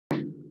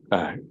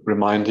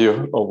remind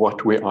you of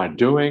what we are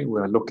doing.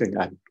 We're looking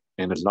at,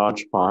 in a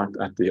large part,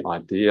 at the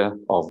idea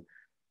of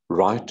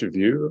right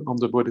view on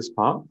the Buddhist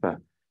path,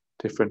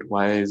 different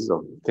ways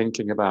of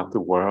thinking about the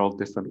world,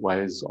 different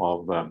ways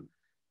of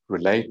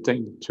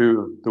relating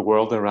to the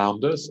world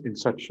around us in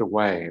such a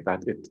way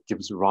that it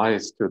gives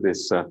rise to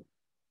this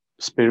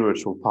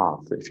spiritual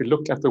path. If you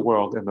look at the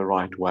world in the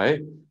right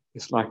way,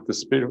 it's like the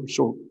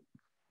spiritual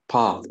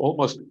path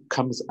almost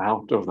comes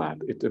out of that.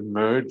 It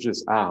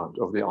emerges out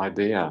of the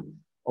idea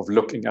of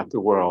looking at the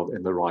world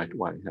in the right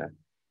way.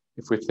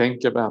 If we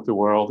think about the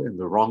world in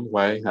the wrong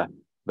way,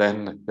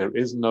 then there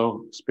is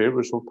no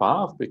spiritual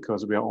path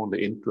because we are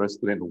only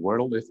interested in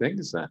worldly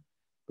things.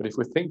 But if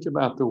we think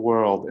about the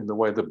world in the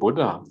way the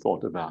Buddha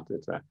thought about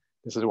it,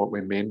 this is what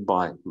we mean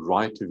by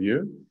right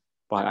view,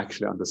 by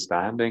actually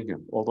understanding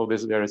all of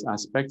these various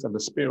aspects, and the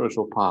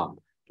spiritual path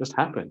just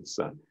happens.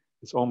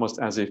 It's almost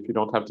as if you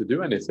don't have to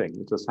do anything.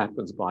 It just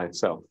happens by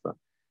itself.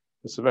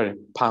 It's a very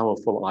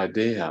powerful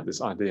idea,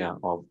 this idea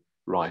of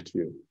right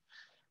view.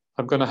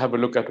 I'm going to have a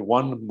look at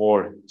one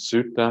more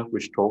sutta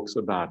which talks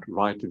about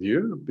right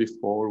view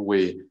before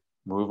we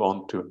move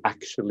on to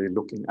actually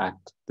looking at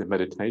the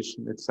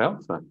meditation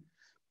itself.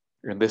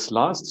 And this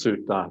last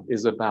sutta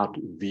is about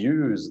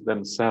views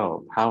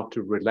themselves, how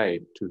to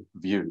relate to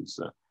views.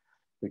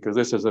 Because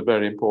this is a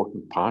very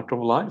important part of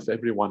life.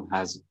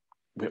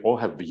 We all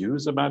have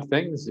views about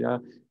things,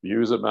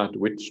 views about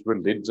which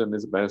religion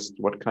is best,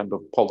 what kind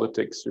of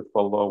politics you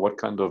follow, what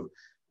kind of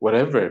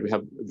whatever. We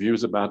have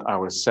views about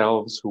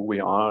ourselves, who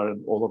we are,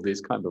 and all of these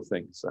kind of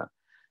things.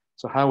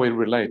 So how we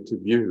relate to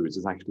views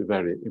is actually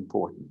very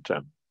important.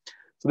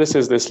 So this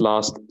is this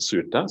last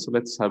sutta. So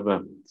let's have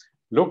a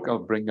look.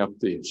 I'll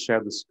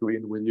share the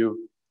screen with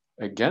you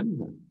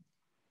again.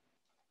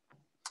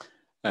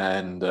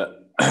 And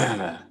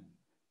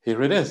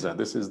here it is.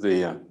 This is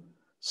the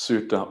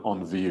sutta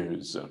on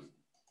views.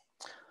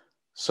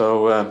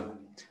 So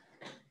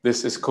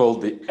this is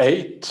called the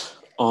 8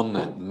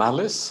 on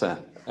Malice,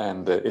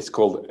 and it's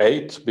called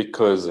 8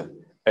 because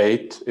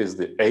 8 is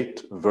the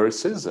 8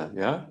 verses,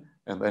 and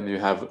then you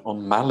have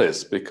on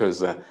Malice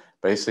because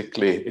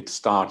basically it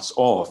starts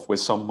off with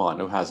someone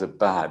who has a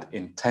bad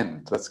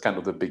intent. That's kind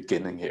of the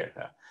beginning here.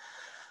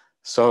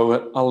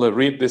 So I'll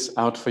read this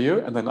out for you,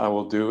 and then I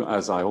will do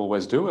as I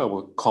always do. I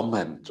will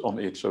comment on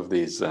each of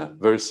these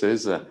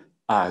verses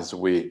as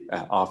we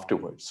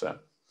afterwards. So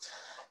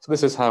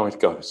this is how it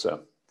goes.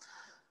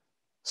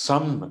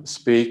 Some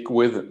speak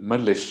with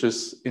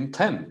malicious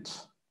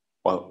intent,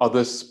 while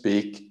others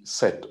speak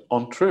set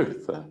on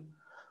truth.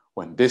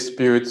 When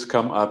disputes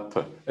come up,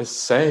 a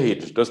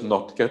sage does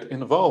not get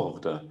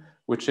involved,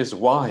 which is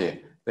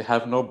why they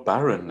have no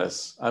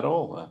barrenness at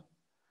all.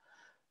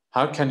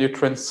 How can you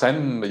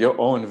transcend your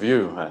own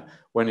view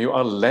when you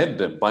are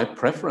led by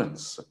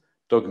preference,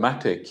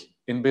 dogmatic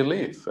in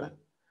belief?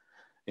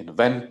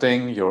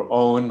 Inventing your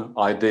own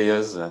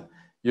ideas,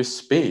 you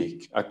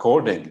speak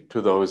according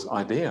to those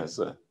ideas.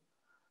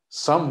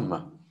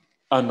 Some,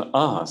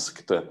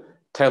 unasked,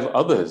 tell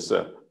others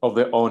of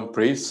their own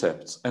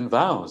precepts and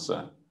vows.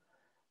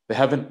 They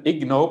have an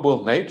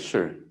ignoble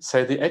nature,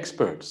 say the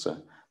experts,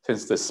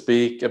 since they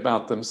speak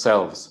about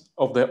themselves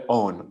of their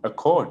own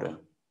accord.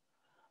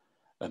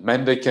 A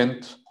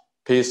mendicant,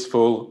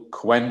 peaceful,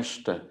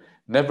 quenched,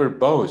 never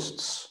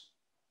boasts.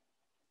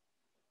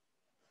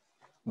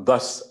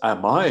 Thus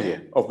am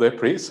I of their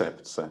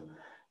precepts.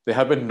 They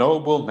have a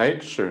noble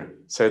nature,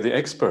 say the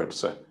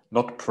experts,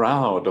 not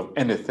proud of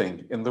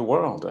anything in the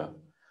world.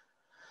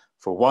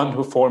 For one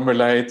who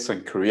formulates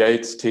and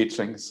creates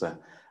teachings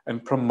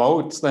and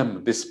promotes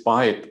them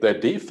despite their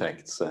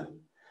defects,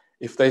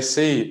 if they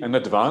see an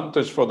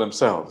advantage for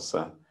themselves,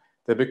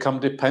 they become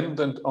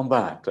dependent on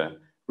that,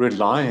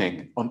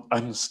 relying on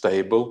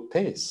unstable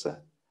peace.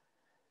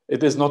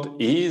 It is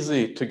not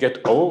easy to get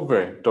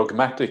over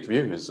dogmatic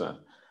views,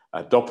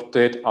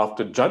 adopted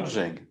after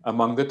judging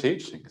among the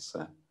teachings.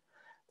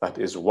 That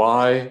is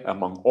why,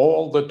 among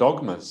all the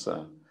dogmas,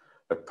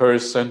 a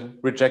person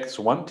rejects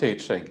one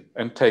teaching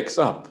and takes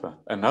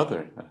up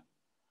another.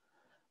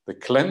 The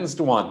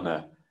cleansed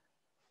one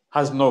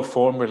has no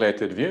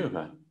formulated view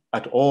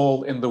at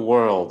all in the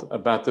world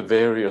about the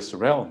various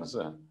realms.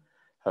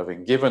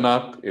 Having given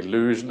up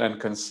illusion and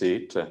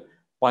conceit,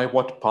 by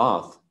what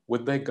path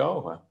would they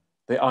go?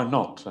 They are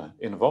not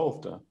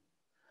involved.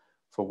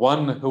 For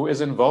one who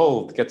is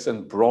involved gets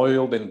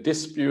embroiled in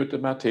dispute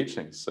about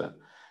teachings.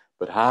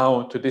 But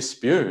how to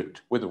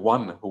dispute with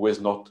one who is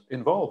not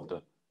involved?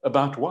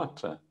 About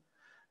what?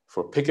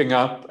 For picking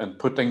up and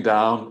putting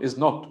down is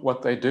not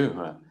what they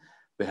do.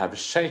 They have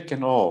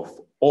shaken off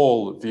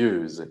all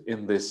views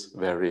in this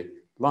very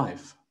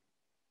life.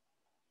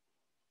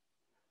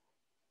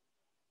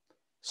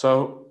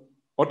 So,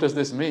 what does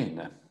this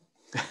mean?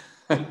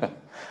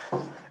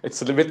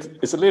 It's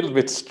a little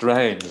bit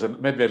strange and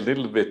maybe a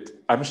little bit.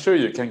 I'm sure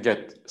you can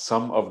get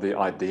some of the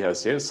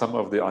ideas here. Some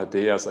of the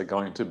ideas are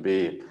going to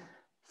be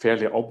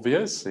fairly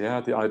obvious. The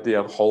idea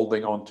of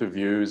holding on to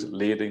views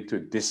leading to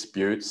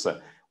disputes.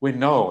 We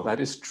know that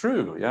is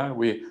true.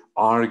 We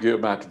argue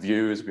about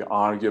views, we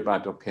argue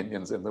about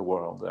opinions in the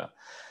world.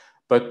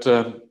 But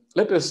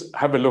let us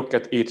have a look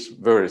at each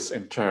verse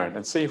in turn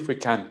and see if we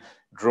can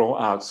draw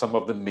out some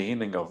of the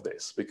meaning of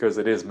this, because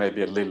it is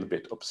maybe a little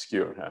bit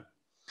obscure.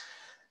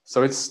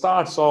 So it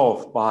starts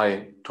off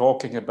by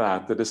talking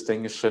about the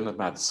distinction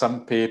about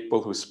some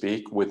people who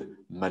speak with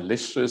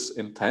malicious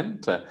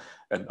intent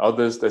and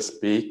others that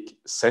speak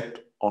set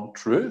on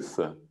truth.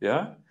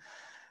 Yeah.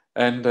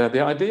 And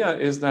the idea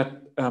is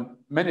that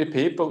many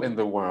people in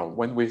the world,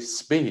 when we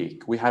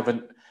speak, we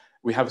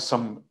have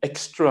some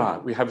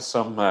extra,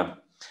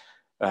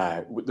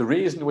 the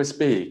reason we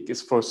speak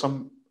is for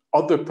some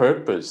other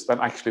purpose than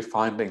actually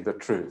finding the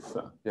truth.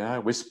 Yeah,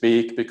 we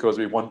speak because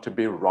we want to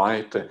be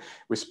right.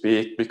 We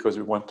speak because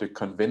we want to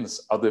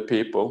convince other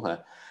people.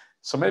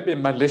 So maybe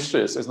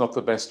malicious is not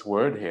the best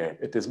word here.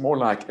 It is more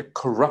like a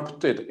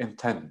corrupted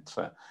intent.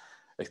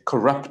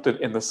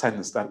 Corrupted in the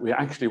sense that we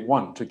actually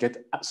want to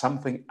get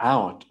something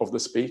out of the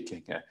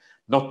speaking,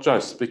 not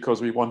just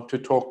because we want to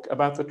talk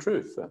about the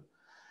truth.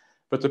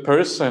 But the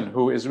person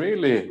who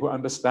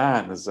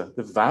understands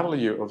the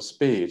value of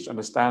speech,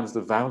 understands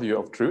the value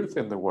of truth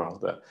in the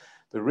world,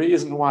 the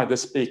reason why they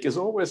speak is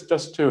always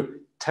just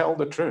to tell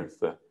the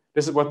truth.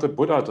 This is what the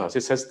Buddha does.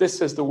 He says,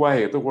 this is the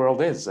way the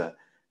world is.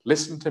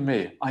 Listen to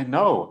me. I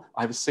know.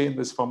 I've seen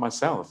this for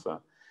myself.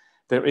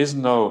 There is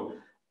no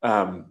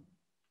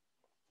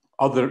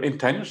other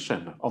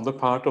intention on the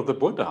part of the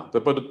Buddha. The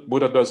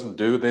Buddha doesn't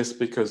do this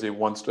because he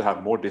wants to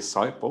have more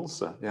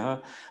disciples. Yeah,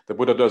 the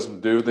Buddha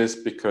doesn't do this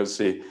because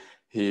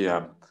he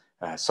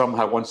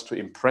somehow wants to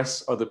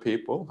impress other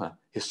people.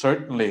 He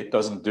certainly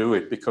doesn't do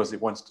it because he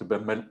wants to be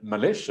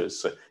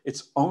malicious.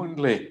 It's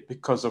only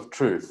because of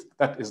truth.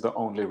 That is the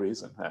only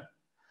reason.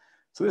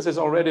 So this is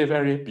already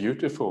very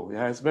beautiful.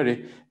 Yeah, it's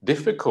very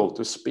difficult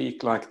to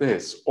speak like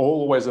this,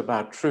 always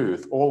about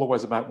truth,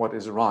 always about what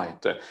is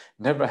right,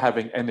 never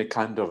having any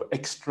kind of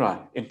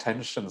extra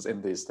intentions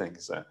in these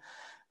things.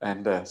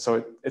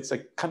 So it's a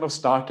kind of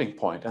starting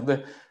point. And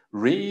the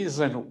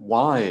reason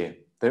why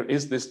there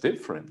is this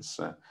difference,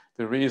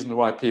 the reason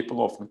why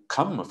people often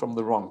come from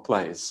the wrong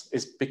place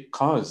is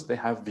because they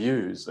have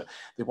views.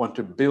 They want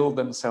to build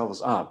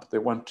themselves up. They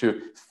want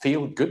to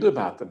feel good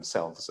about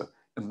themselves.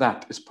 And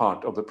that is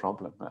part of the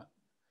problem.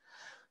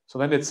 So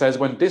then it says,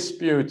 when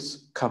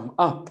disputes come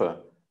up,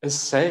 a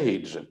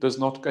sage does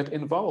not get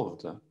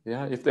involved.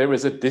 Yeah, if there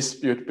is a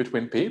dispute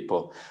between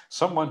people,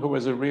 someone who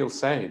is a real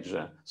sage,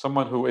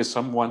 someone who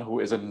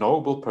is a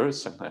noble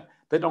person,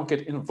 they don't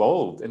get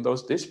involved in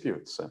those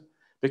disputes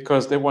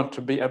because they want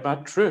to be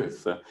about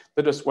truth.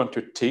 They just want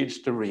to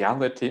teach the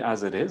reality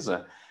as it is.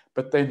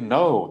 But they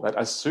know that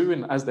as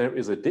soon as there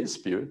is a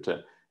dispute,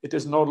 it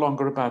is no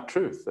longer about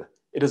truth.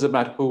 It is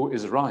about who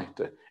is right.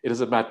 It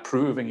is about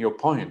proving your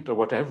point or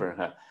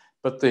whatever.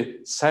 But the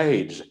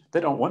sage,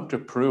 they don't want to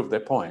prove their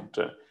point.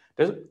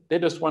 They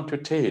just want to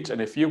teach. And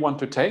if you want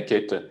to take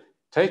it,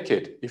 take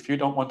it. If you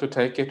don't want to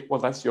take it, well,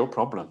 that's your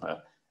problem.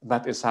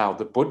 That is how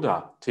the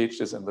Buddha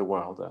teaches in the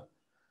world.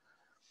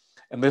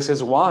 And this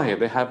is why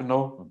they have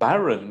no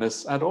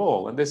barrenness at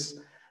all. And this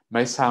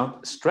may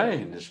sound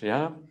strange,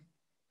 yeah?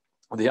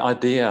 The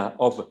idea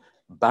of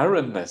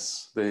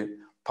barrenness, the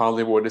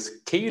Pali word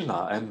is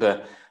kila,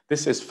 and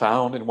this is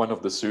found in one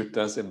of the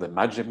suttas in the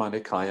Majjhima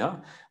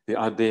Nikaya, the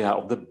idea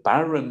of the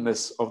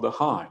barrenness of the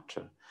heart.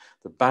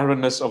 The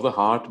barrenness of the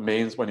heart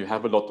means when you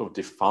have a lot of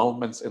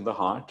defilements in the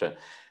heart,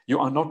 you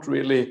are not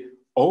really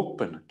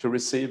open to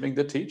receiving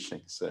the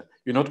teachings.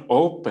 You're not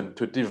open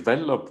to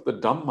develop the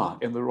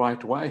Dhamma in the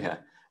right way.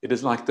 It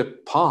is like the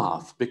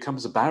path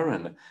becomes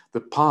barren.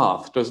 The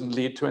path doesn't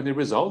lead to any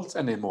results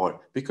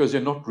anymore because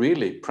you're not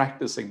really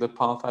practicing the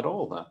path at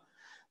all.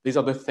 These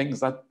are the things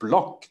that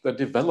block the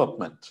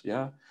development.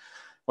 Yeah.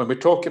 When we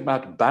talk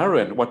about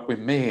barren, what we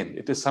mean,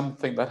 it is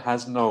something that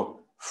has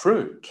no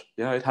fruit.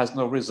 Yeah, it has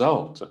no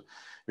result.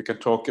 We can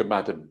talk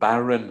about a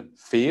barren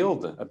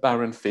field. A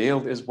barren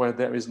field is where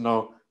there is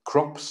no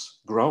crops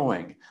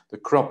growing. The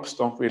crops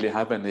don't really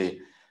have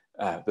any,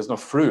 there's no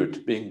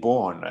fruit being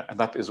born, and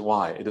that is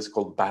why it is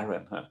called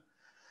barren.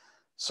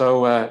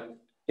 So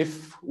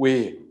if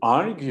we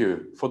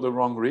argue for the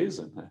wrong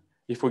reason,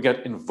 if we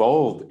get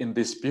involved in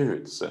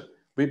disputes,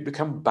 we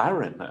become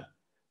barren.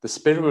 The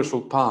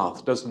spiritual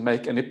path doesn't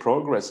make any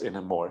progress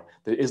anymore.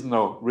 There is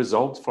no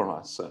result for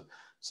us.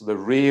 So the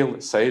real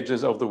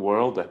sages of the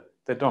world,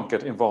 they don't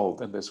get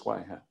involved in this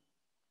way.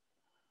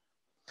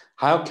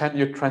 How can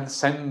you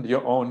transcend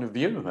your own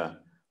view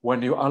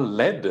when you are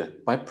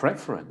led by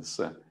preference,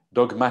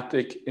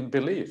 dogmatic in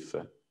belief?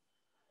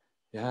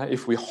 Yeah,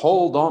 if we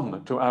hold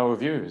on to our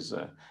views,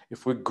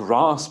 if we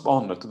grasp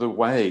on to the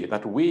way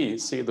that we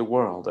see the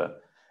world,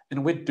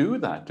 and we do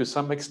that to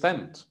some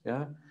extent,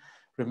 yeah.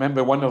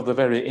 Remember, one of the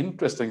very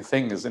interesting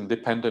things in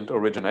dependent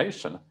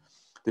origination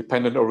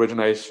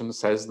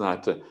says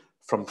that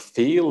from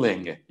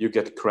feeling you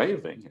get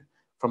craving,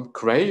 from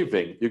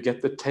craving you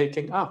get the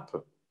taking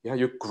up. Yeah,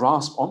 you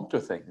grasp onto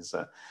things.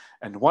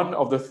 And one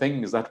of the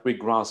things that we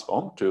grasp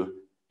onto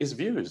is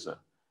views.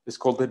 It's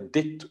called the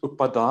dit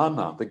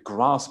upadana, the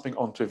grasping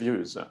onto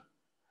views.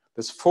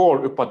 There's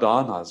 4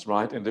 upadanas,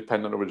 right, in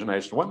dependent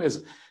origination. One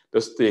is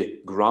just the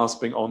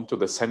grasping onto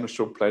the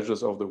sensual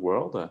pleasures of the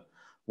world.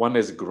 One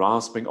is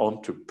grasping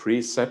onto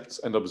precepts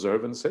and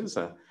observances.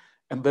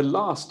 And the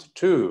last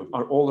 2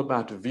 are all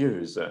about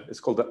views. It's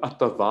called the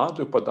attavad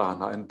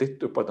upadana and dit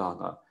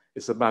upadana.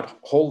 It's about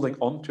holding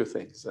on to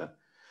things.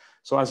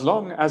 So as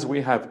long as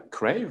we have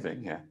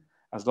craving,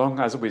 as long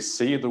as we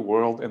see the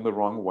world in the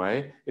wrong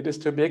way, it is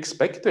to be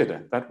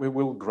expected that we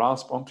will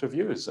grasp onto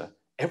views.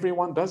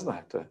 Everyone does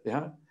that,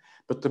 yeah?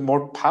 But the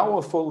more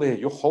powerfully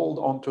you hold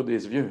on to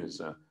these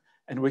views,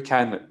 and we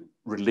can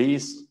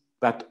release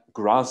that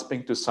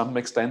grasping to some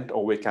extent,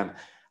 or we can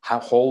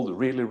hold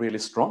really, really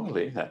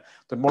strongly,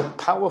 the more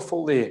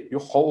powerfully you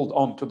hold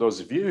on to those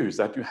views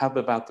that you have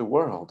about the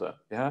world,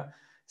 yeah?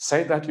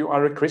 Say that you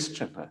are a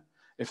Christian.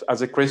 If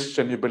as a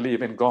Christian you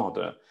believe in God,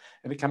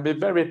 and it can be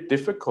very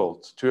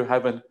difficult to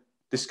have a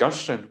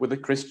discussion with a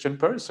Christian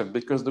person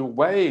because the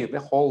way they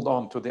hold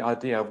on to the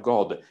idea of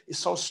God is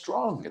so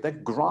strong. They're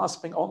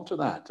grasping onto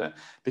that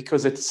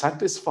because it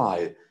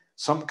satisfies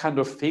some kind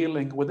of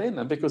feeling within,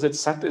 and because it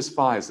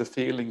satisfies the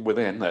feeling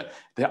within,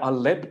 they are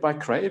led by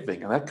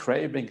craving, and that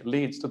craving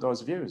leads to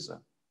those views.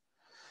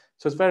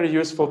 So it's very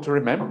useful to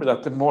remember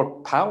that the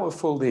more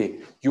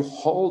powerfully you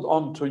hold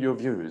on to your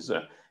views,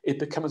 it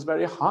becomes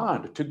very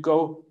hard to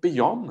go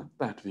beyond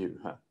that view.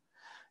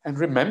 And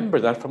remember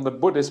that from the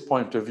Buddhist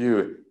point of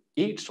view,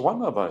 each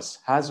one of us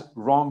has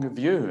wrong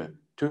view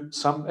to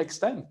some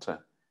extent.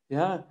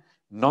 Yeah,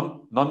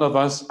 none of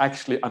us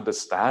actually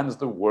understands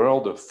the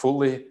world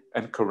fully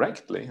and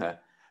correctly.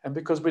 And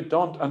because we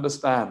don't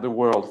understand the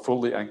world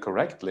fully and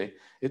correctly,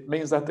 it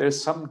means that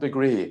there's some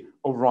degree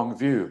of wrong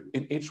view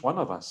in each one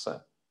of us.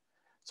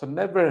 So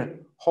never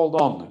hold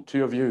on to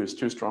your views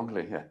too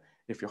strongly.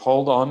 If you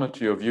hold on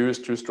to your views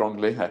too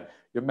strongly,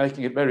 you're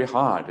making it very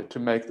hard to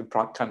make the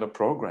kind of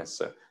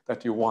progress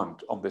that you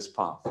want on this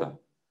path.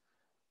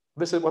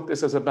 This is what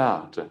this is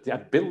about, the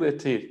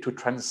ability to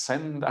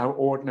transcend our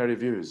ordinary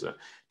views,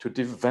 to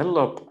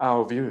develop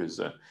our views,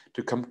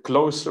 to come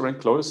closer and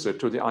closer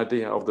to the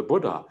idea of the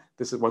Buddha.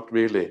 This is what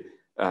really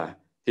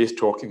he's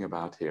talking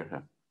about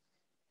here.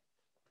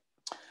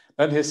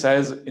 Then he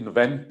says,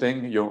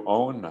 inventing your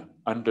own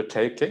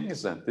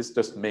undertakings. And this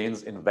just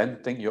means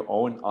inventing your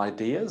own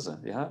ideas,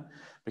 yeah?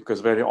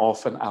 Because very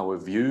often our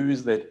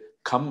views that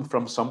come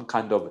from some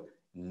kind of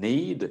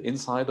need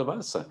inside of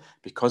us.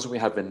 Because we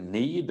have a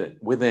need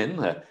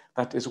within,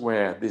 that is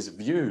where these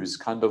views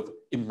kind of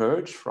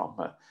emerge from.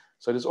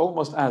 So it is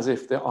almost as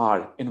if they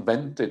are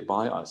invented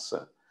by us.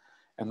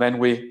 And then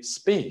we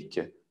speak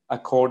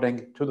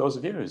according to those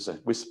views.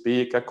 We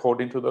speak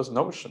according to those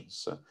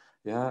notions.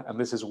 Yeah, and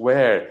this is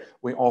where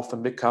we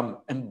often become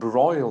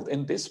embroiled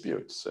in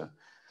disputes.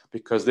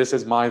 Because this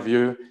is my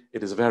view,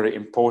 it is very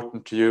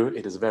important to you,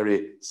 it is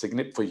very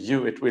significant for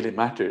you, it really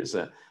matters.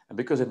 And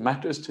because it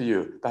matters to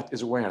you, that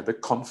is where the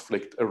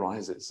conflict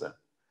arises.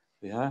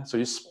 Yeah, so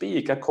you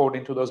speak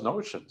according to those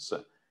notions,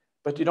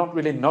 but you don't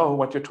really know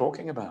what you're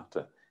talking about.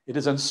 It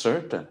is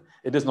uncertain.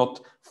 It is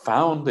not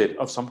founded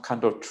of some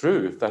kind of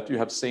truth that you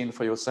have seen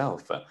for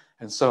yourself.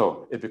 And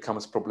so it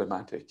becomes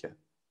problematic.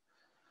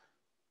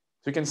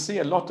 So you can see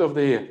a lot of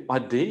the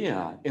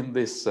idea in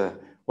this,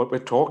 what we're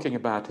talking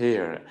about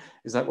here,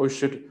 is that we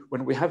should,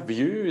 when we have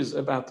views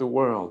about the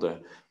world,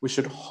 we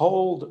should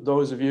hold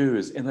those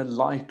views in a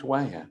light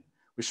way.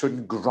 We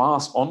shouldn't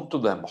grasp onto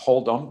them,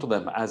 hold onto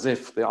them as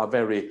if they are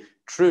very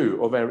true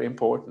or very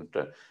important.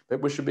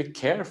 But we should be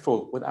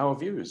careful with our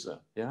views,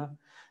 yeah?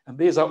 And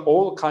these are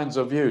all kinds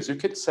of views. You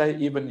could say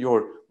even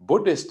your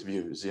Buddhist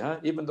views, yeah?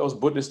 Even those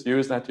Buddhist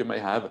views that you may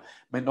have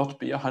may not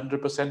be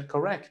 100%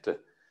 correct.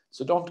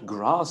 So don't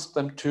grasp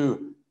them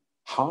too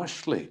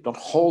harshly. Don't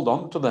hold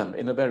on to them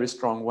in a very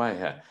strong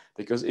way.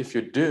 Because if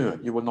you do,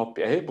 you will not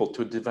be able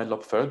to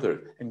develop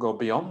further and go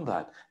beyond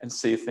that and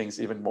see things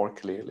even more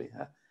clearly.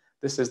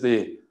 This is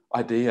the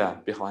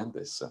idea behind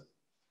this.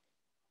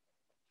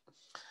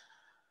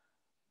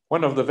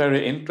 One of the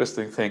very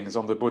interesting things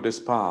on the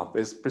Buddhist path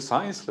is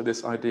precisely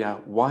this idea.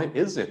 Why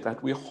is it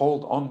that we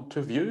hold on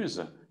to views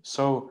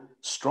so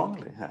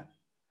strongly?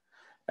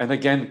 And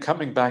again,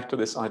 coming back to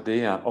this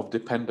idea of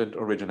dependent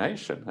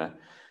origination,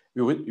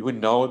 you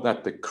would know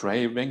that the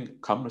craving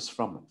comes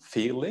from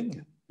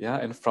feeling, yeah,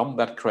 and from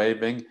that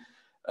craving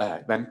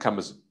then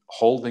comes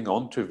holding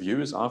on to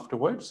views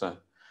afterwards.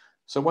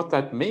 So what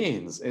that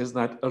means is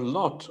that a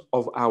lot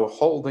of our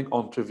holding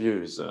on to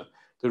views,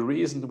 the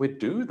reason we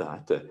do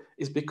that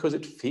is because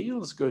it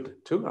feels good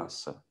to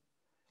us.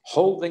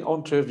 Holding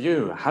on to a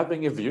view,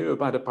 having a view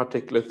about a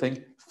particular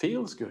thing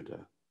feels good.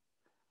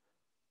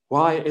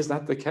 Why is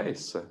that the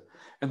case?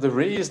 And the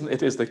reason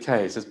it is the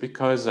case is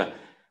because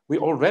we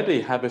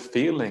already have a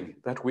feeling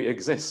that we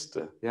exist.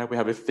 Yeah, we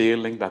have a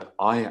feeling that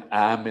I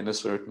am in a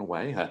certain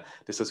way.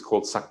 This is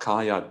called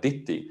Sakaya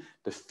Ditti,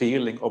 the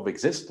feeling of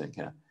existing.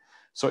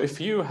 So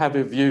if you have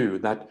a view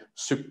that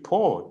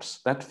supports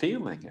that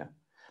feeling,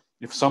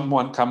 if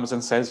someone comes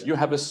and says, you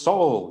have a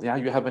soul, yeah,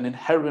 you have an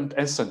inherent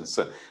essence,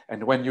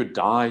 and when you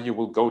die, you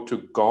will go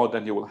to God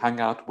and you will hang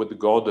out with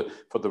God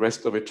for the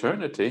rest of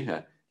eternity,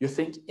 You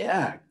think,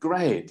 yeah,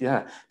 great,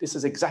 yeah, this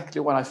is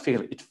exactly what I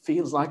feel. It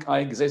feels like I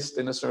exist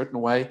in a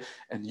certain way,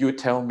 and you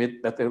tell me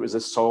that there is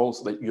a soul,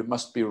 so that you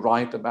must be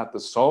right about the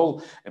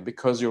soul, and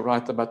because you're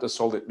right about the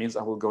soul, it means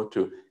I will go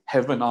to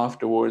heaven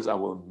afterwards, I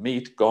will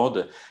meet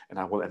God, and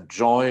I will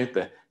enjoy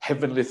the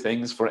heavenly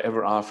things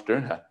forever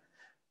after.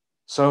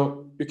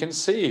 So you can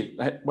see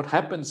that what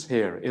happens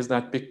here is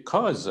that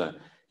because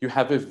you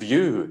have a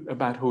view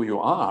about who you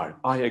are,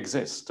 I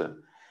exist,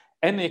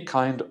 any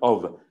kind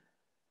of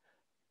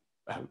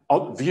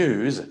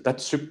views that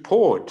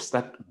supports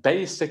that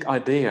basic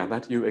idea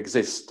that you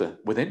exist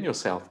within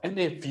yourself,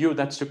 any view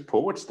that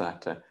supports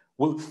that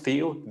will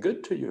feel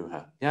good to you.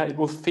 Yeah, it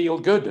will feel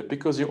good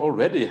because you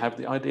already have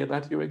the idea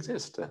that you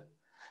exist.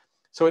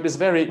 So it is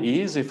very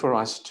easy for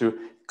us to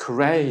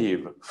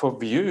crave for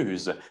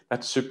views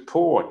that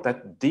support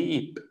that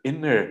deep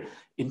inner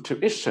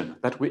intuition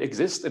that we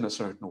exist in a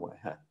certain way.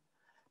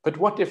 But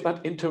what if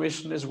that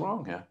intuition is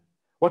wrong?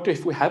 What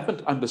if we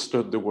haven't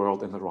understood the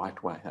world in the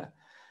right way?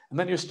 And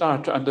then you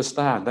start to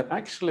understand that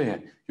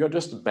actually you're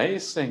just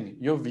basing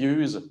your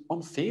views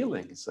on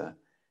feelings.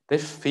 They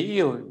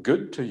feel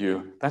good to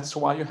you. That's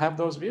why you have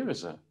those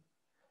views.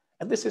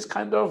 And this is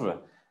kind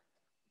of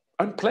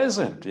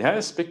unpleasant,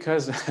 yes,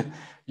 because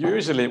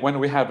usually when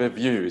we have a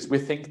views, we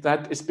think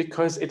that it's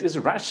because it is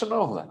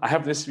rational. I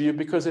have this view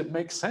because it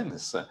makes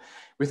sense.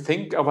 We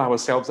think of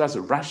ourselves as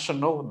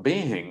rational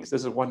beings.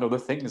 This is one of the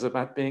things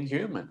about being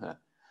human.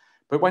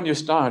 But when you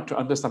start to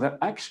understand that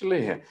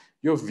actually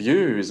your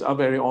views are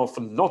very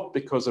often not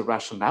because of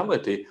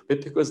rationality,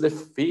 but because they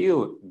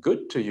feel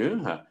good to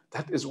you,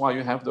 that is why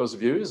you have those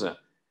views.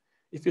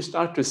 If you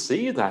start to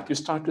see that, you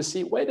start to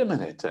see, wait a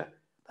minute,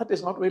 that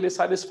is not really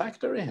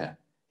satisfactory.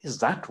 Is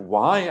that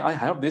why I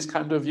have these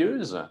kind of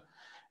views?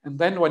 And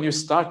then when you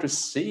start to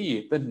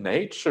see the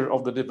nature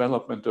of the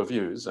development of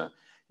views,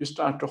 you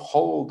start to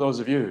hold those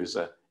views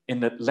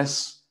in a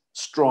less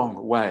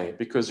strong way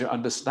because you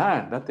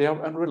understand that they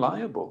are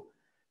unreliable.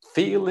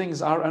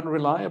 Feelings are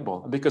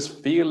unreliable. And because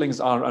feelings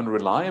are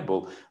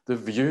unreliable, the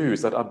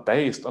views that are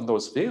based on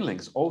those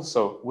feelings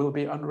also will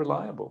be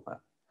unreliable.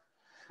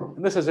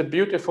 And this is a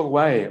beautiful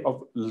way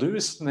of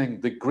loosening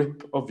the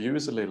grip of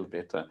views a little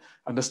bit,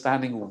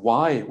 understanding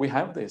why we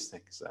have these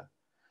things.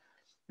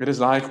 It is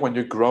like when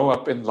you grow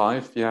up in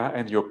life, yeah,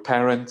 and your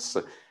parents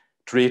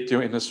treat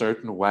you in a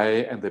certain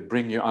way and they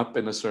bring you up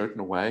in a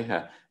certain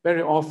way.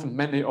 Very often,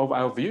 many of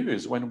our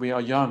views when we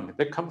are young,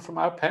 they come from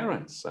our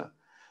parents.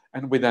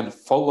 And we then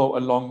follow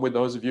along with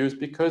those views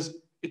because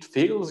it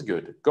feels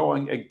good.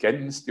 Going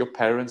against your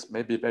parents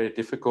may be very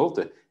difficult.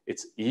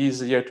 It's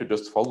easier to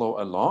just follow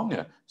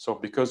along. So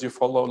because you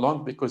follow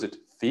along, because it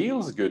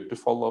feels good to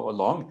follow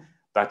along,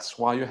 that's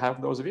why you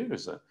have those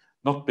views.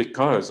 Not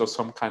because of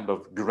some kind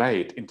of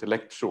great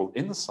intellectual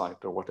insight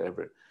or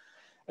whatever.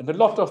 And a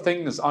lot of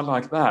things are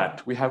like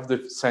that. We have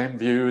the same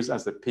views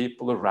as the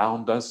people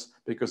around us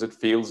because it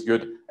feels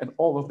good and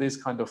all of these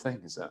kind of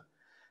things.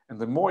 And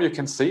the more you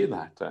can see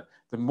that,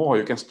 the more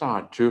you can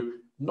start to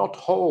not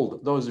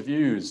hold those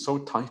views so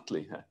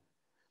tightly.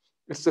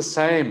 It's the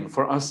same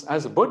for us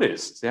as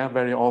Buddhists. Yeah,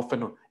 very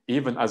often,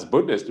 even as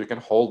Buddhists, you can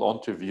hold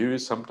on to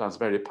views sometimes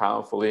very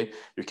powerfully.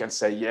 You can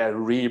say, yeah,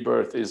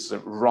 rebirth is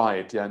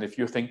right. Yeah, and if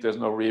you think there's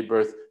no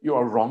rebirth, you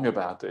are wrong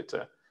about it.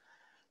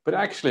 But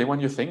actually, when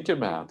you think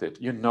about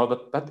it, you know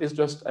that that is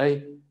just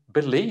a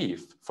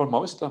belief for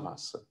most of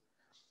us.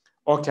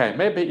 Okay,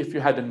 maybe if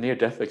you had a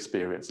near-death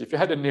experience,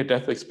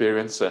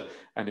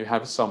 and you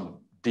have some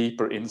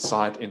deeper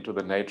insight into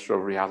the nature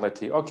of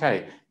reality,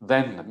 okay,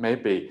 then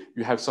maybe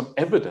you have some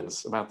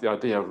evidence about the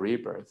idea of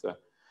rebirth.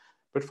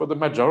 But for the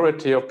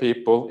majority of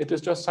people, it is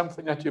just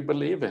something that you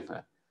believe in.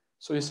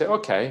 So you say,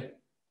 okay,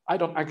 I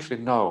don't actually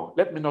know.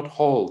 Let me not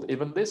hold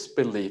even this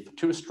belief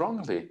too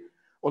strongly,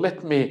 or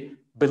let me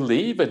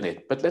believe in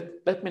it, but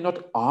let me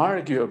not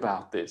argue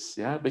about this,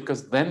 yeah,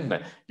 because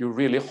then you're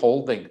really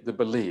holding the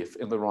belief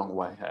in the wrong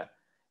way.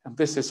 And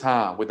this is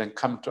how we then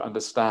come to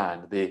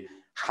understand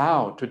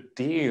how to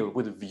deal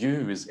with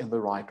views in the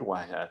right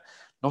way,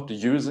 not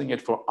using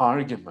it for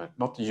argument,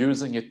 not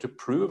using it to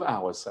prove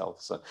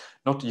ourselves,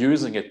 not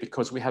using it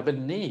because we have a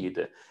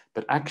need,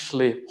 but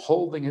actually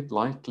holding it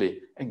lightly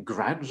and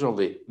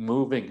gradually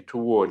moving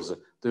towards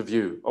the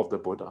view of the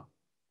Buddha.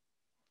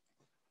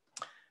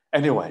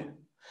 Anyway,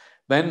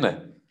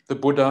 then the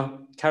Buddha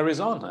carries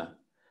on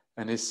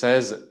and he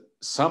says,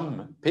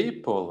 some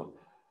people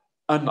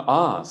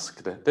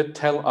unasked, they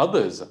tell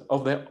others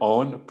of their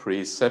own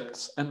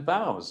precepts and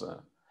vows.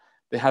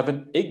 They have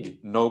an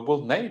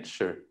ignoble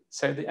nature,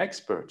 say the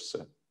experts.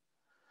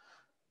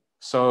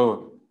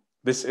 So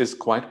this is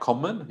quite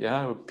common.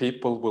 Yeah,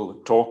 people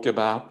will talk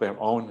about their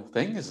own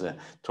things,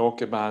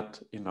 talk about,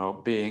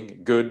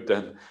 being good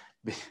and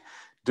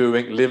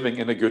living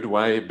in a good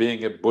way,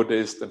 being a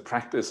Buddhist and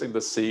practicing the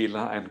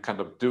sila and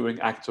kind of doing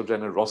acts of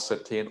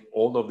generosity and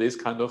all of these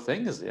kind of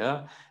things.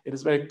 Yeah, it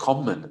is very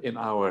common in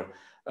our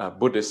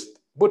Buddhist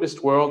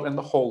world and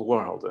the whole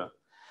world.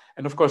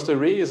 And of course, the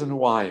reason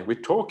why we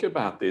talk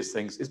about these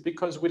things is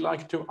because we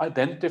like to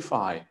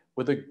identify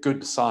with the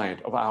good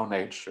side of our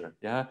nature.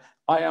 Yeah,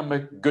 I am a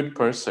good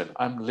person,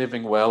 I'm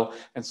living well,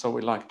 and so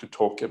we like to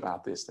talk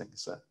about these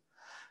things.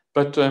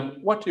 But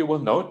what you will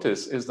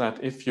notice is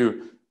that if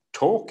you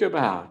talk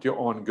about your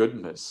own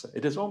goodness,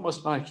 it is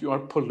almost like you are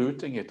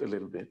polluting it a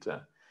little bit.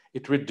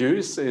 It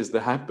reduces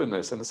the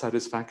happiness and the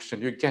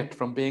satisfaction you get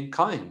from being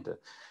kind,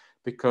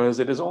 because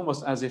it is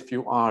almost as if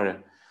you are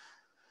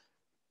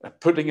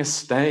putting a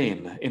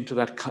stain into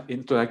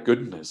that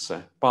goodness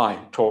by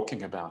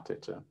talking about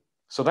it.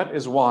 So that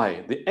is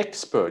why the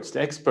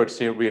experts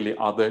here really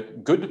are the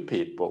good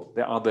people.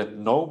 They are the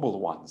noble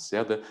ones.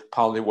 Yeah, the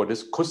Pali word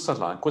is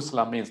kusala, and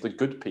kusala means the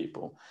good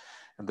people.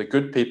 And the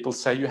good people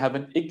say you have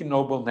an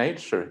ignoble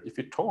nature if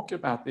you talk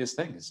about these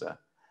things,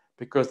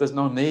 because there's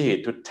no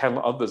need to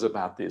tell others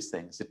about these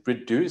things. It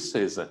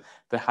reduces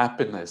the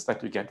happiness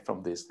that you get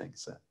from these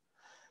things.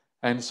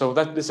 And so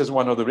this is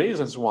one of the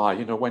reasons why,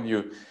 when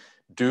you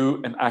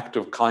do an act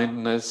of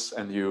kindness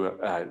and you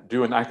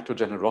do an act of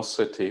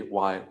generosity,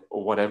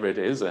 or whatever it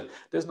is,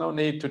 there's no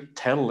need to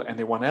tell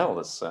anyone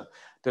else.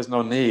 There's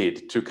no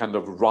need to kind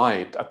of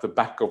write at the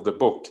back of the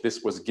book,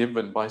 this was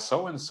given by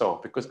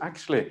so-and-so, because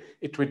actually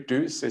it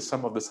reduces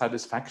some of the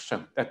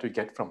satisfaction that you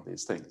get from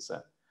these things.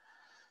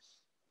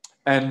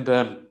 And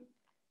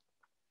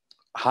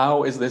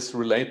how is this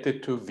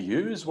related to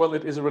views? Well,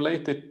 it is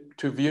related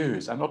to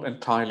views. I'm not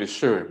entirely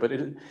sure, but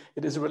it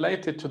is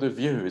related to the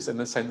views in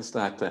the sense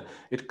that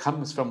it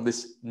comes from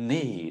this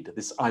need,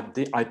 this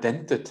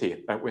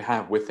identity that we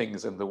have with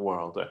things in the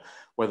world,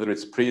 whether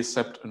it's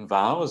precept and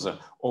vows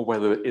or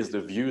whether it is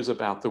the views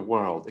about the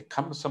world. It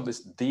comes from this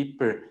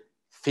deeper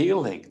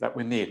feeling that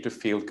we need to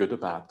feel good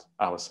about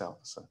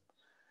ourselves.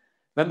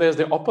 Then there's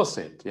the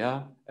opposite,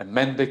 yeah? A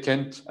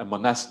mendicant, a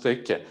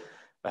monastic,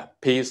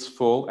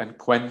 peaceful and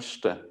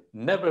quenched,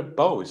 never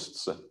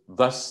boasts,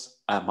 thus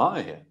am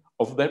I,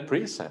 of their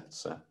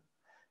precepts.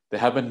 They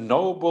have a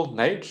noble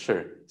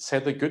nature, say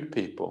the good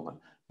people,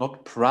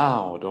 not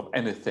proud of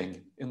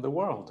anything in the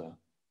world.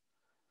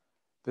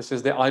 This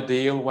is the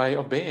ideal way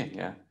of being.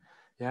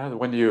 Yeah,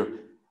 when you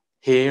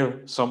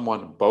hear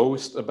someone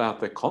boast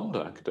about their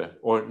conduct,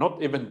 or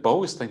not even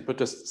boasting, but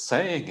just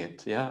saying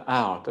it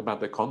out about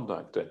their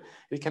conduct,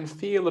 it can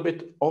feel a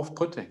bit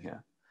off-putting.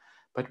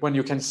 But when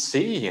you can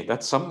see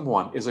that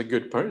someone is a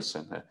good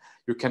person,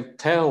 you can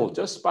tell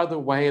just by the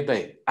way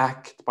they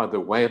act, by the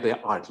way they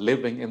are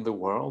living in the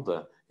world,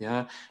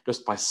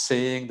 just by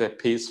seeing their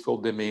peaceful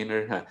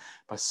demeanor,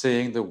 by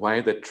seeing the way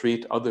they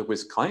treat others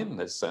with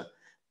kindness,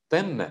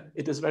 then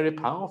it is very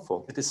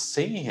powerful. It is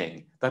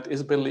seeing that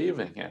is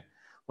believing.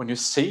 When you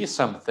see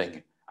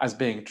something as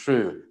being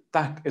true,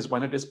 that is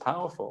when it is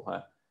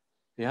powerful.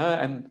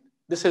 And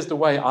this is the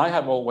way I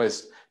have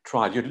always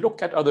tried. You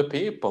look at other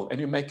people and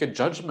you make a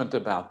judgment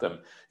about them.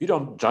 You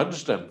don't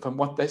judge them from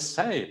what they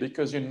say,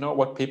 because you know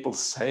what people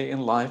say in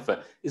life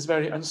is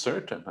very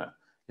uncertain.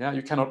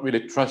 You cannot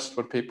really trust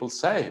what people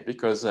say,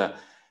 because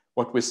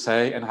what we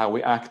say and how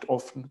we act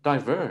often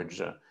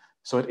diverge.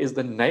 So it is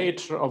the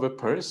nature of a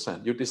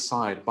person you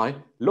decide by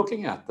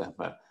looking at them,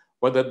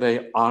 whether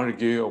they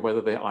argue or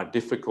whether they are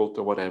difficult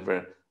or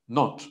whatever,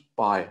 not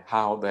by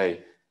how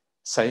they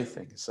say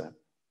things.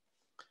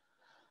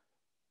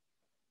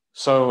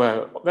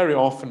 So very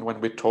often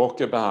when we talk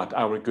about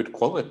our good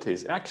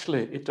qualities,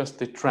 actually it just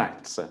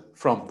detracts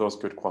from those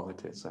good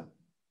qualities.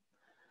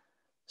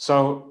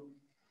 So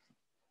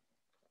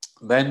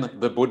then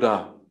the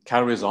Buddha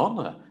carries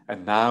on,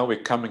 and now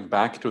we're coming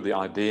back to the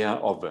idea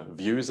of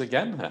views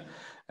again.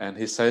 And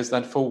he says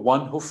that for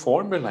one who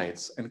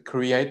formulates and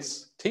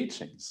creates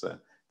teachings,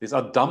 these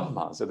are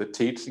dhammas, the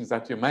teachings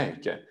that you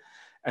make,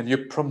 and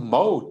you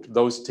promote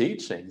those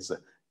teachings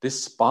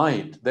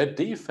despite their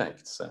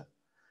defects.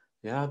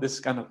 This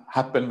can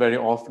happen very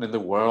often in the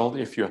world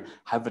if you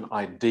have an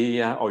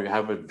idea or you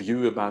have a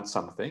view about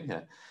something,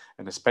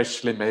 and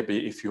especially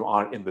maybe if you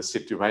are in the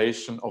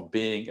situation of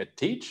being a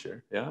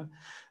teacher.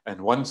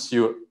 And once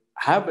you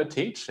have a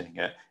teaching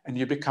and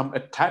you become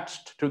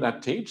attached to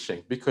that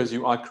teaching because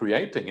you are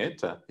creating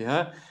it,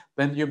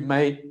 then you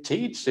may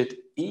teach it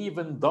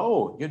even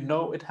though you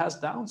know it has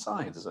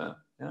downsides.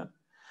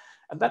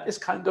 And that is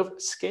kind of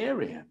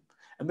scary.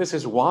 And this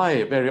is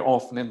why very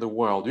often in the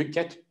world you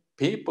get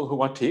people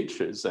who are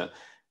teachers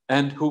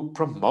and who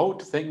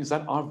promote things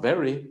that are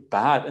very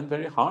bad and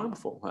very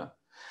harmful.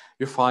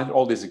 You find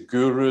all these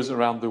gurus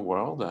around the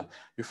world.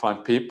 You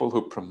find people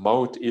who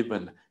promote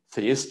even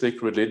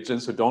theistic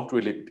religions who don't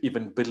really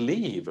even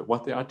believe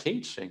what they are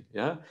teaching.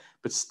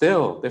 But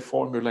still they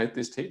formulate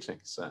these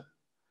teachings.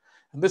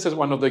 And this is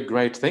one of the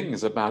great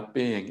things about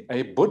being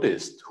a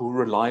Buddhist who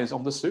relies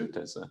on the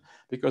suttas.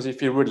 Because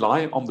if you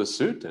rely on the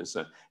suttas,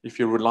 if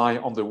you rely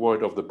on the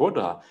word of the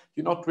Buddha,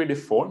 you're not really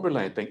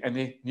formulating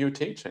any new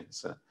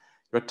teachings.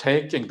 You're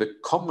taking the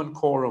common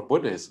core of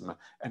Buddhism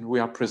and we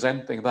are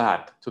presenting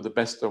that to the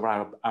best of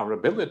our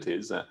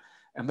abilities.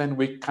 And then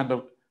we kind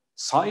of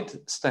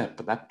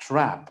sidestep that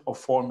trap of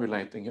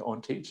formulating your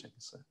own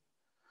teachings.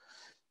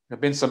 There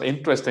have been some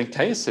interesting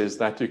cases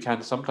that you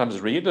can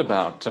sometimes read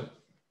about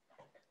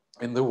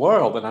in the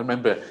world. And I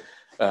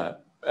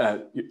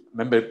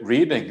remember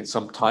reading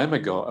some time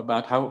ago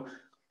about how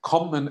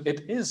common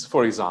it is,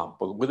 for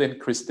example, within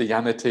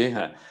Christianity,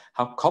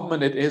 how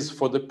common it is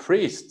for the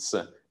priests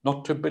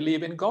not to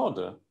believe in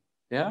God.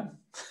 Yeah,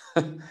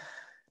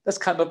 that's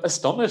kind of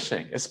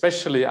astonishing.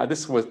 Especially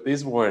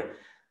these were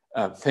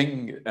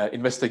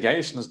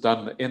investigations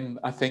done in,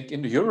 I think,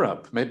 in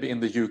Europe, maybe in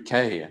the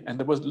UK, and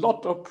there was a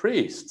lot of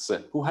priests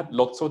who had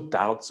lots of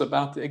doubts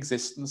about the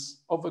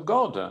existence of a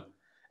God,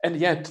 and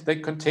yet they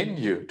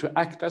continue to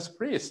act as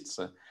priests.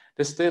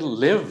 They still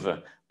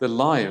live the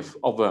life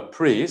of a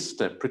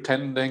priest,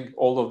 pretending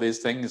all of these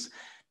things,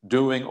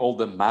 doing all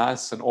the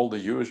mass and all the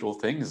usual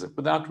things,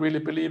 without really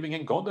believing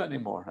in God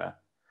anymore.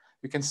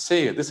 You can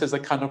see this is the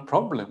kind of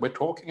problem we're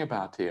talking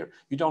about here.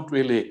 You don't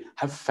really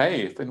have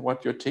faith in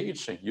what you're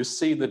teaching. You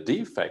see the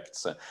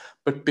defects,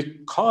 but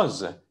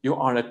because you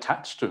are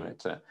attached to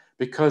it,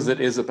 because it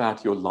is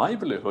about your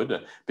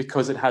livelihood,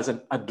 because it has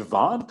an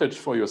advantage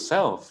for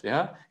yourself,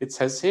 yeah? It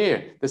says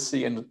here, they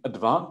see an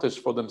advantage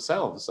for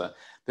themselves.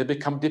 They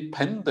become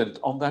dependent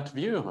on that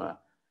view,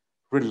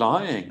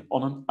 relying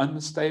on an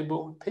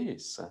unstable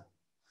peace.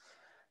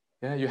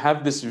 Yeah, you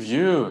have this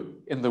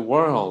view in the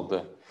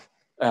world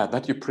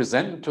that you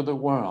present to the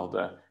world.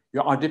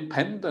 You are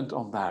dependent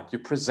on that. You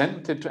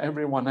present it to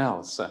everyone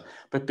else.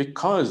 But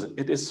because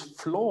it is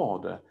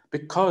flawed,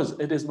 because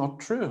it is not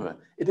true,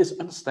 it is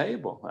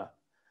unstable.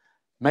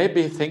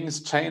 Maybe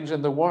things change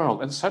in the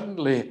world and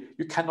suddenly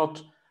you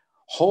cannot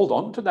hold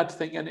on to that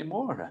thing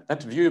anymore.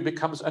 That view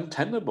becomes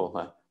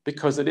untenable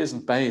because it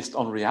isn't based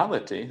on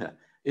reality.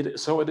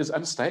 So it is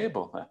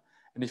unstable.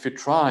 And if you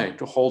try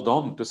to hold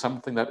on to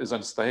something that is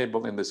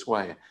unstable in this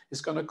way,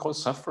 it's going to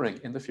cause suffering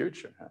in the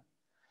future.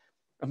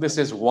 And this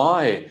is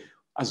why,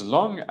 as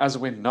long as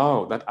we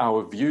know that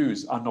our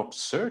views are not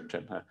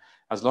certain,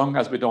 as long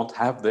as we don't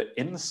have the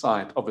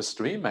insight of a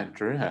stream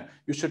enter,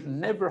 you should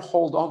never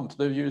hold on to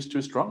the views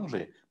too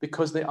strongly,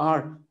 because they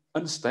are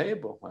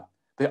unstable,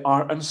 they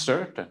are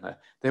uncertain,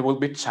 they will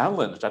be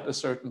challenged at a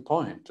certain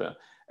point,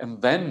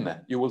 and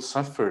then you will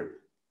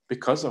suffer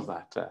because of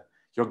that.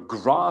 You're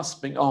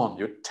grasping on,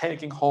 you're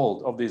taking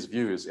hold of these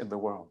views in the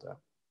world.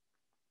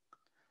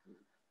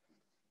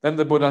 Then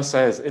the Buddha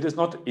says, it is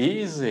not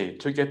easy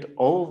to get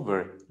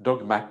over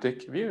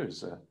dogmatic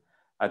views,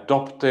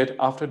 adopted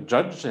after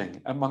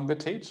judging among the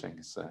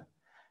teachings.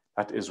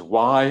 That is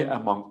why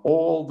among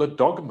all the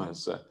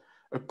dogmas,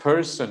 a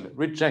person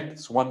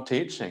rejects one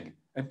teaching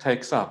and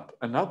takes up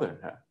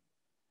another.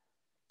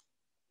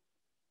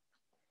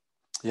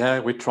 Yeah,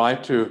 we try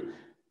to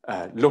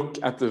look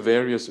at the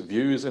various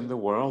views in the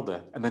world,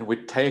 and then we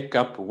take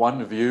up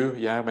one view.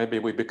 Yeah, maybe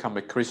we become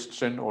a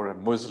Christian or a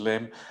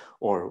Muslim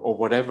or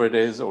whatever it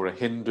is, or a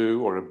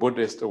Hindu or a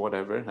Buddhist or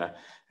whatever.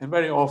 And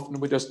very often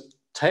we just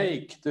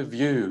take the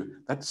view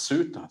that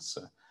suits us.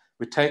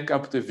 We take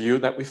up the view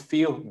that we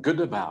feel good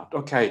about.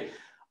 Okay,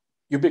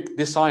 you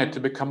decide to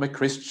become a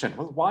Christian.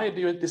 Well, why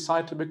do you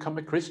decide to become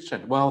a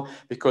Christian? Well,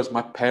 because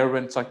my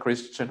parents are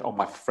Christian, or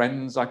my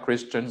friends are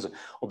Christians,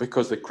 or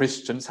because the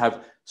Christians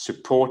have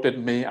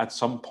supported me at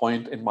some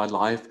point in my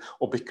life,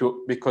 or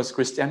because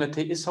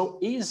Christianity is so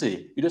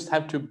easy. You just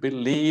have to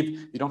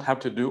believe. You don't have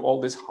to do all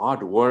this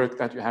hard work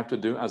that you have to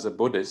do as a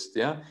Buddhist.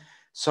 Yeah.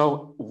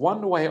 So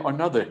one way or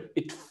another,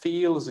 it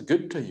feels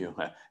good to you.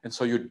 And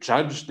so you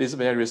judge these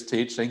various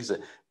teachings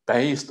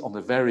based on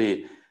the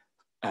very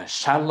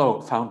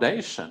shallow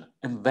foundation,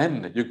 and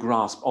then you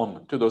grasp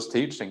on to those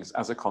teachings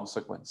as a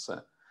consequence.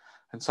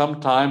 And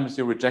sometimes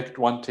you reject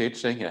one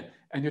teaching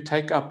and you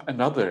take up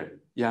another,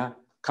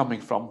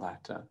 coming from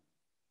that.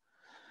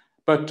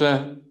 But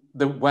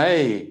the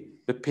way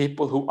the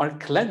people who are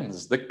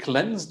cleansed, the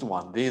cleansed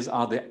one, these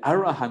are the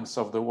arahants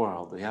of the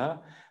world,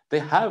 they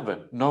have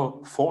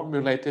no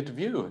formulated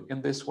view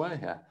in this way,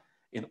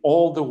 in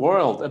all the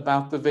world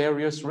about the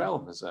various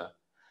realms.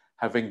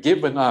 Having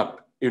given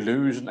up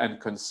illusion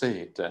and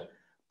conceit,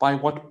 by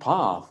what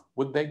path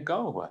would they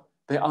go?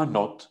 They are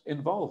not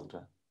involved.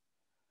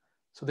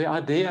 So the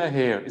idea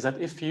here is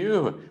that if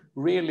you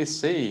really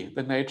see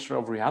the nature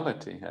of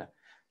reality,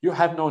 you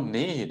have no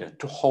need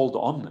to hold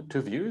on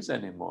to views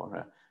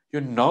anymore. You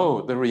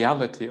know the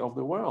reality of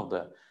the world.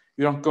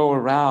 You don't go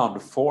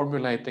around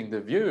formulating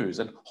the views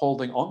and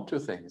holding on to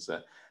things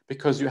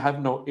because you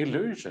have no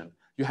illusion.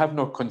 You have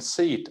no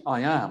conceit,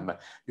 I am.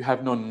 You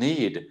have no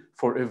need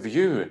for a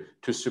view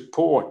to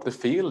support the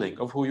feeling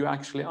of who you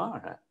actually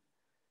are.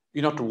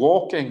 You're not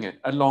walking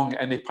along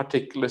any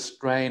particular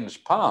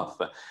strange path.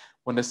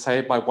 When they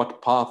say by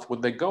what path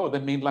would they go, they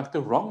mean like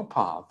the wrong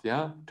path,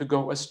 to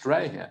go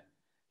astray.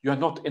 You are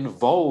not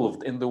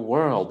involved in the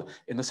world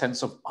in the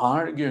sense of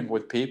arguing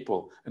with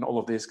people and all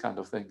of these kind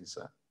of things.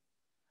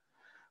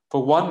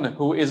 For one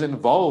who is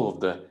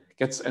involved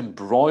gets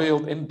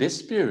embroiled in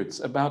disputes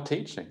about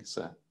teachings.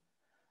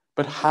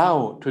 But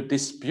how to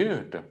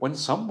dispute when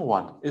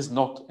someone is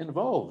not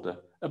involved?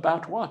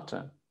 About what?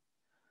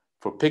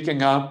 For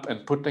picking up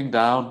and putting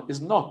down is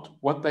not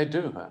what they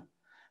do.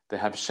 They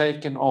have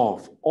shaken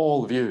off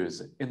all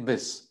views in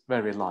this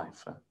very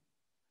life.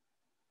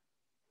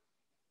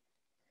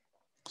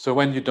 So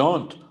when you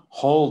don't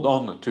hold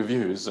on to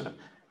views,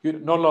 you're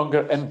no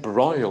longer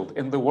embroiled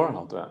in the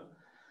world.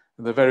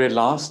 In the very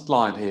last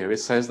line here, it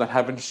says that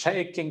having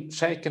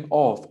shaken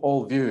off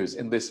all views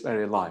in this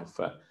very life.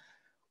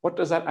 What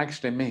does that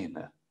actually mean?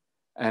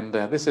 And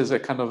this is a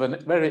kind of a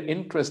very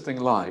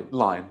interesting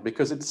line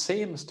because it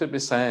seems to be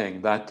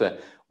saying that,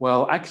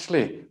 well,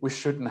 actually, we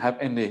shouldn't have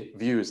any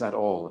views at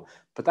all.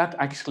 But that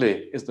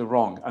actually is the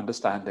wrong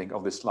understanding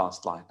of this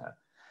last line.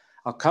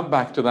 I'll come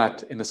back to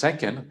that in a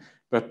second.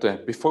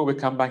 But before we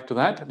come back to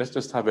that, let's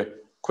just have a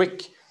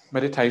quick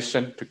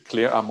meditation to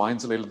clear our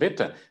minds a little bit,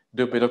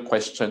 do a bit of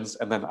questions,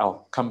 and then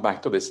I'll come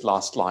back to this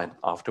last line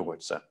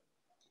afterwards.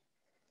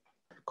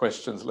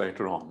 Questions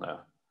later on.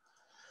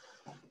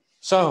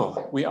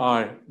 So we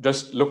are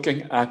just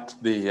looking at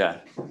the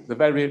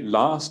very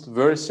last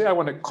verse here. I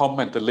want to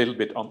comment a little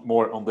bit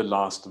more on the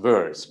last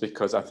verse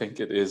because I think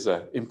it is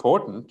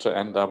important,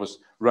 and I was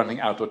running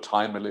out of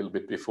time a little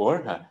bit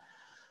before.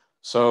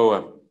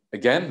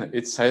 Again,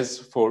 it says,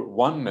 for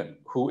one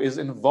who is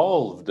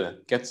involved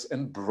gets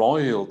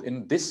embroiled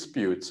in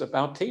disputes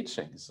about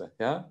teachings.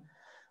 Yeah,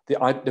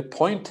 the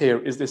point here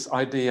is this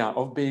idea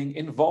of being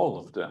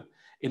involved.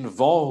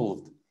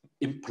 Involved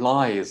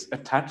implies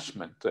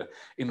attachment.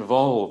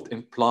 Involved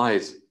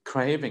implies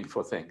craving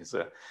for things.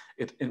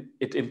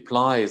 It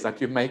implies that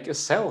you make a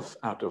self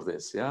out of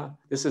this. Yeah,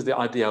 this is the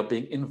idea of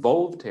being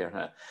involved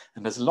here.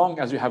 And as long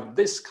as you have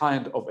this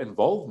kind of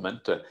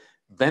involvement,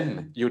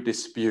 then you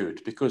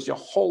dispute because you're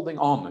holding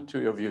on to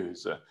your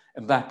views,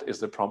 and that is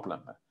the problem.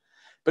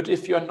 But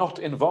if you're not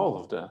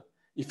involved,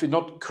 if you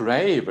not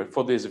crave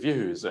for these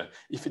views,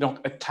 if you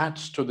don't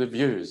attach to the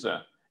views,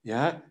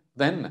 yeah,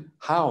 then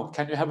how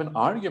can you have an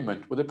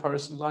argument with a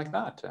person like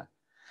that?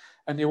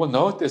 And you will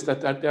notice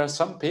that there are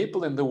some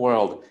people in the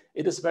world,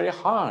 it is very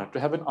hard to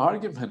have an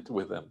argument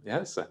with them.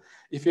 Yes,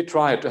 if you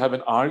try to have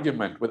an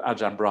argument with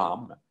Ajahn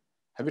Brahm,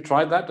 have you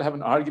tried that, to have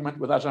an argument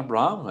with Ajahn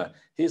Brahm?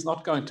 He's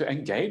not going to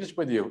engage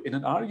with you in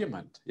an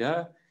argument.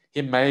 Yeah,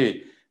 he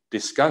may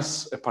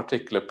discuss a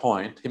particular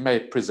point, he may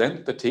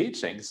present the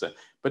teachings,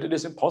 but it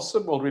is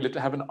impossible really to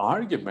have an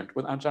argument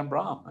with Ajahn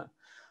Brahm.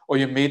 Or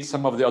you meet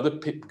some of the other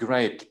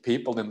great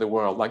people in the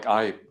world, like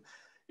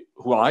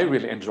who I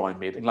really enjoy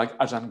meeting, like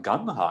Ajahn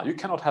Ganha. You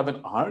cannot have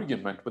an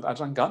argument with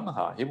Ajahn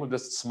Ganha. He will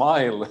just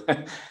smile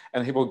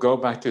and he will go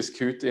back to his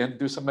kuti and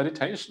do some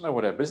meditation or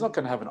whatever. But he's not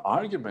going to have an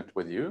argument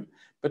with you,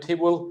 but he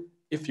will,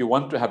 if you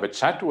want to have a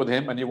chat with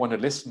him and you want to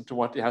listen to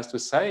what he has to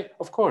say,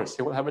 of course,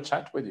 he will have a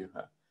chat with you.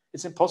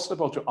 It's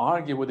impossible to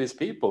argue with these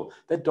people.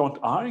 They don't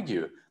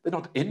argue. They're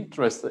not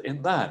interested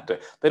in that.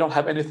 They don't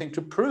have anything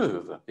to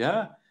prove.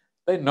 Yeah,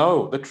 they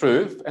know the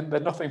truth and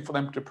there's nothing for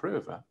them to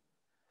prove.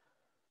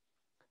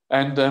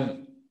 And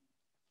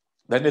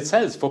then it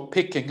says, for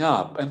picking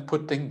up and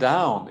putting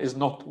down is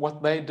not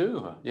what they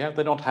do. Yeah,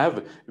 they don't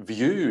have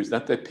views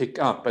that they pick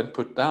up and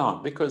put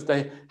down because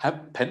they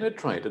have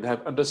penetrated, they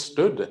have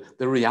understood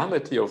the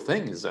reality of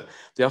things.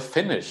 They are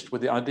finished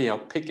with the idea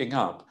of picking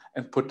up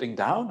and putting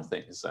down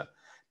things.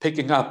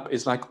 Picking up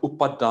is like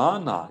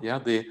upadana, yeah,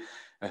 the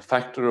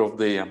factor of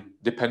the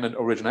dependent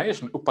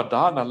origination.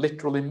 Upadana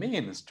literally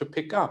means to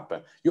pick up.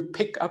 You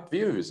pick up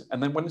views,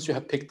 and then once you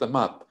have picked them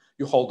up,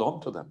 you hold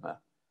on to them.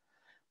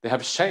 They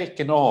have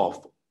shaken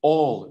off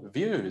all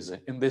views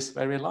in this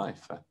very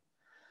life.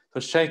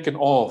 So shaken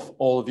off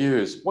all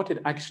views, what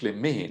it actually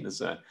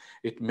means,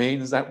 it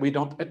means that we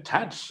don't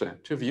attach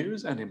to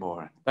views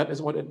anymore. That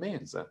is what it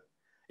means.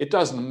 It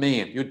doesn't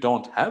mean you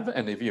don't have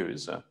any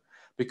views,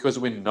 because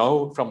we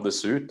know from the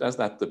suttas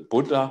that the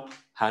Buddha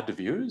had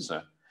views.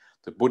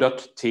 The Buddha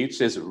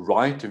teaches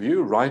right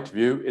view. Right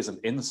view is an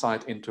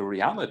insight into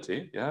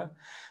reality. Yeah.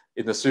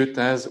 In the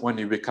suttas, when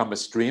you become a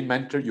stream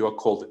mentor, you are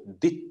called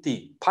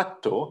ditti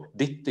patto.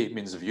 Ditti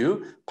means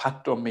view.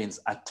 Patto means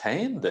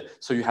attained.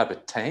 So you have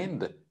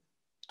attained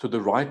to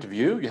the right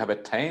view. You have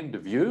attained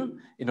view.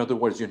 In other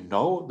words, you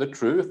know the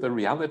truth, the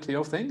reality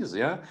of things.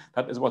 Yeah,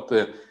 that is what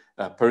the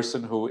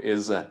person who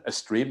is a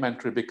stream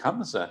mentor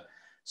becomes.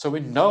 So we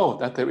know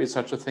that there is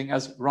such a thing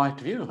as right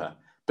view,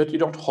 but you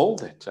don't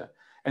hold it.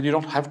 And you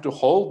don't have to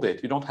hold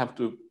it. You don't have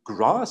to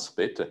grasp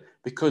it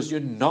because you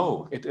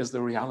know it is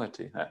the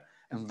reality.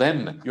 And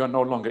then you are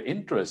no longer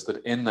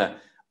interested in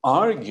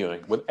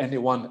arguing with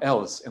anyone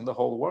else in the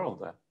whole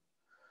world.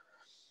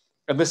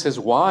 And this is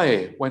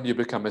why when you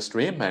become a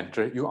stream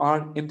mentor, you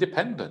are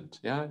independent.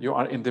 Yeah, you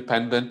are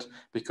independent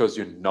because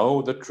you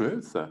know the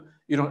truth.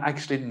 You don't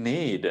actually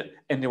need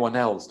anyone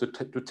else to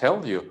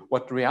tell you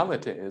what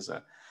reality is.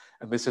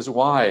 And this is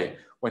why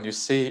when you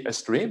see a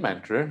stream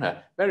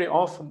mentor, very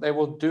often they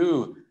will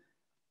do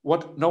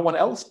what no one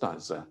else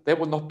does. They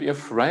will not be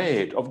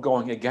afraid of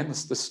going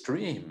against the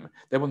stream.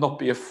 They will not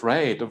be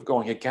afraid of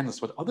going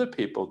against what other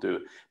people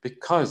do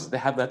because they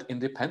have that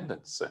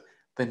independence.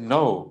 They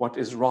know what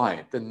is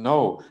right. They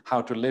know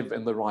how to live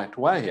in the right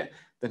way.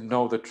 They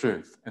know the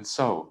truth. And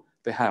so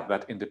they have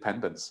that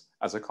independence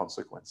as a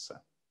consequence.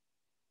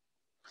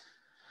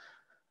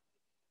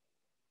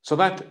 So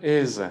that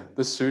is the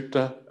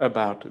sutta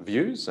about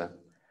views.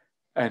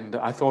 And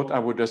I thought I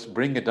would just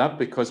bring it up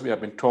because we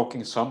have been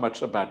talking so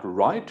much about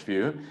right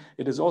view.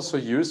 It is also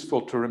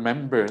useful to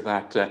remember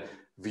that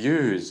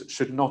views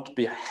should not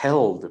be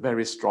held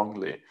very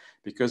strongly,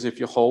 because if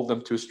you hold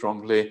them too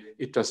strongly,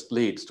 it just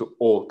leads to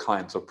all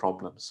kinds of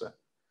problems.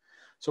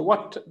 So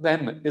what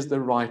then is the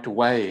right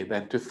way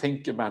then to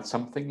think about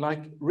something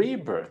like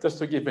rebirth? Just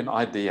to give an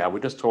idea, we're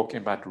just talking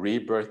about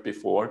rebirth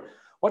before.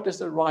 What is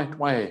the right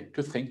way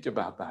to think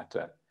about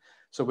that?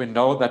 So we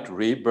know that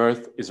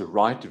rebirth is a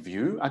right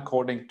view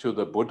according to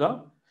the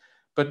Buddha.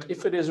 But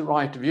if it is a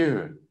right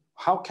view,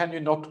 how can you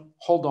not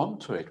hold on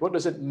to it? What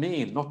does it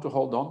mean not to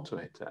hold on to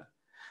it?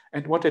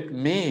 And what it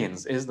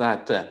means is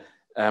that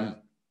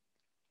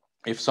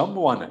if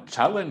someone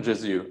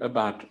challenges you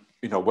about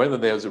whether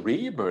there's a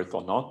rebirth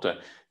or not,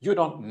 you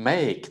don't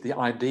make the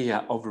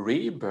idea of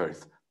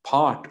rebirth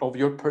part of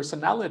your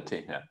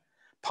personality,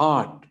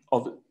 part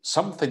of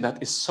something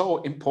that is so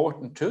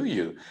important to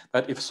you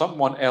that if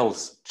someone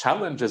else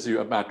challenges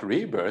you about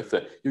rebirth,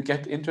 you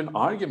get into an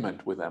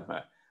argument with them.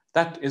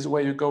 That is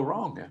where you go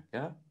wrong.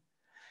 Yeah.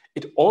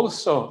 It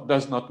also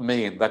does not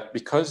mean that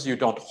because you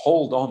don't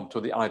hold on to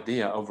the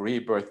idea of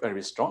rebirth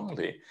very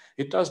strongly,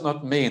 it does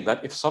not mean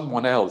that if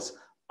someone else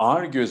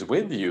argues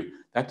with you,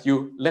 that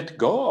you let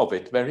go of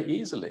it very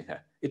easily.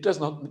 It does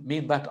not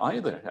mean that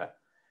either.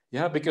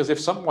 Yeah, because if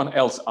someone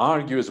else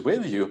argues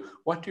with you,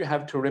 what you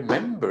have to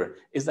remember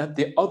is that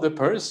the other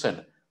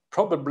person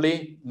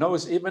probably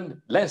knows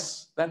even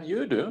less than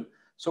you do.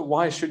 So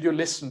why should you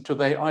listen to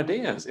their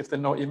ideas if they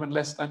know even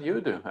less than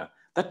you do?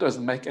 That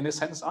doesn't make any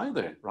sense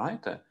either,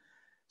 right?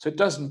 So it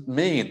doesn't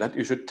mean that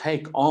you should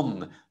take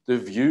on the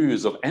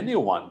views of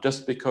anyone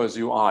just because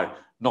you are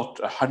not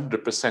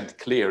 100%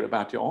 clear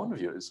about your own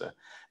views.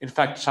 In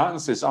fact,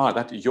 chances are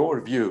that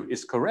your view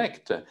is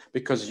correct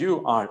because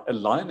you are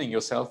aligning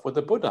yourself with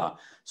the Buddha.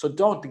 So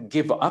don't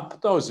give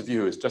up those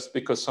views just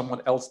because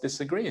someone else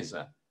disagrees.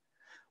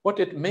 What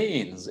it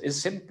means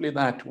is simply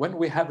that when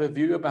we have a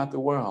view about the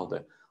world,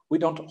 we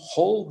don't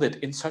hold it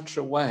in such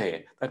a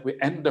way that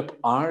we end up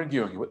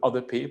arguing with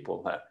other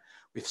people.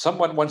 If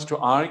someone wants to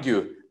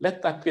argue,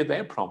 let that be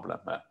their problem.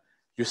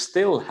 You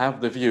still have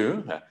the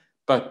view,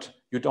 but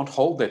you don't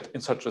hold it in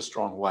such a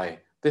strong way.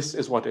 This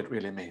is what it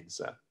really means.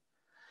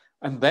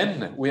 And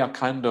then we are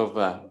kind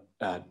of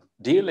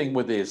dealing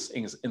with these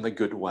things in a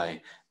good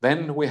way.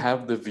 Then we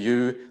have the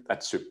view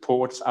that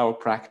supports our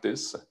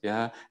practice.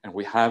 Yeah, and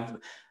we have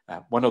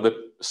one of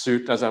the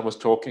sutras I was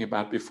talking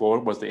about before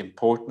was the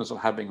importance of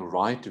having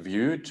right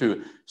view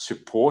to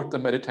support the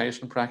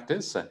meditation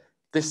practice.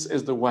 This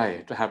is the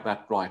way to have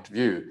that right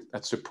view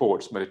that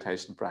supports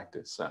meditation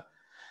practice.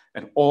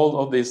 And all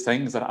of these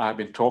things that I've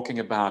been talking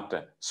about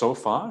so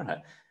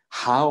far,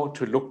 how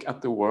to look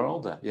at the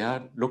world,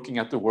 looking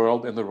at the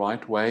world in the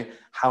right way,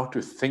 how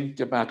to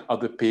think about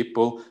other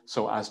people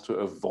so as to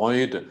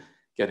avoid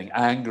getting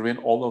angry and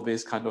all of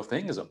these kind of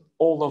things,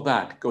 all of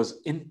that goes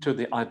into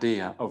the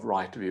idea of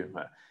right view.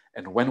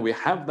 And when we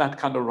have that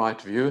kind of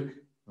right view,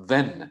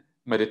 then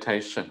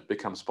meditation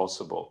becomes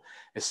possible,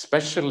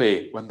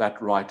 especially when that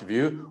right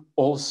view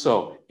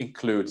also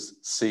includes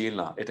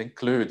sila. It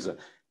includes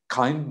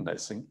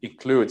kindness,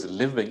 includes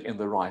living in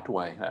the right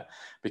way,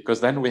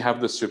 because then we have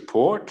the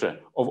support of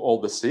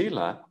all the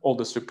sila, all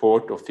the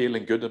support of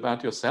feeling good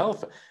about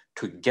yourself,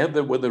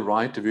 together with the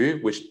right view,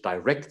 which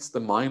directs the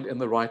mind in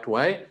the right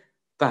way.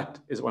 That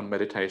is when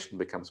meditation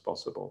becomes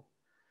possible.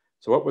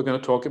 So what we're going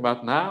to talk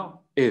about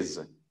now is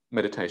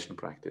meditation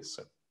practice.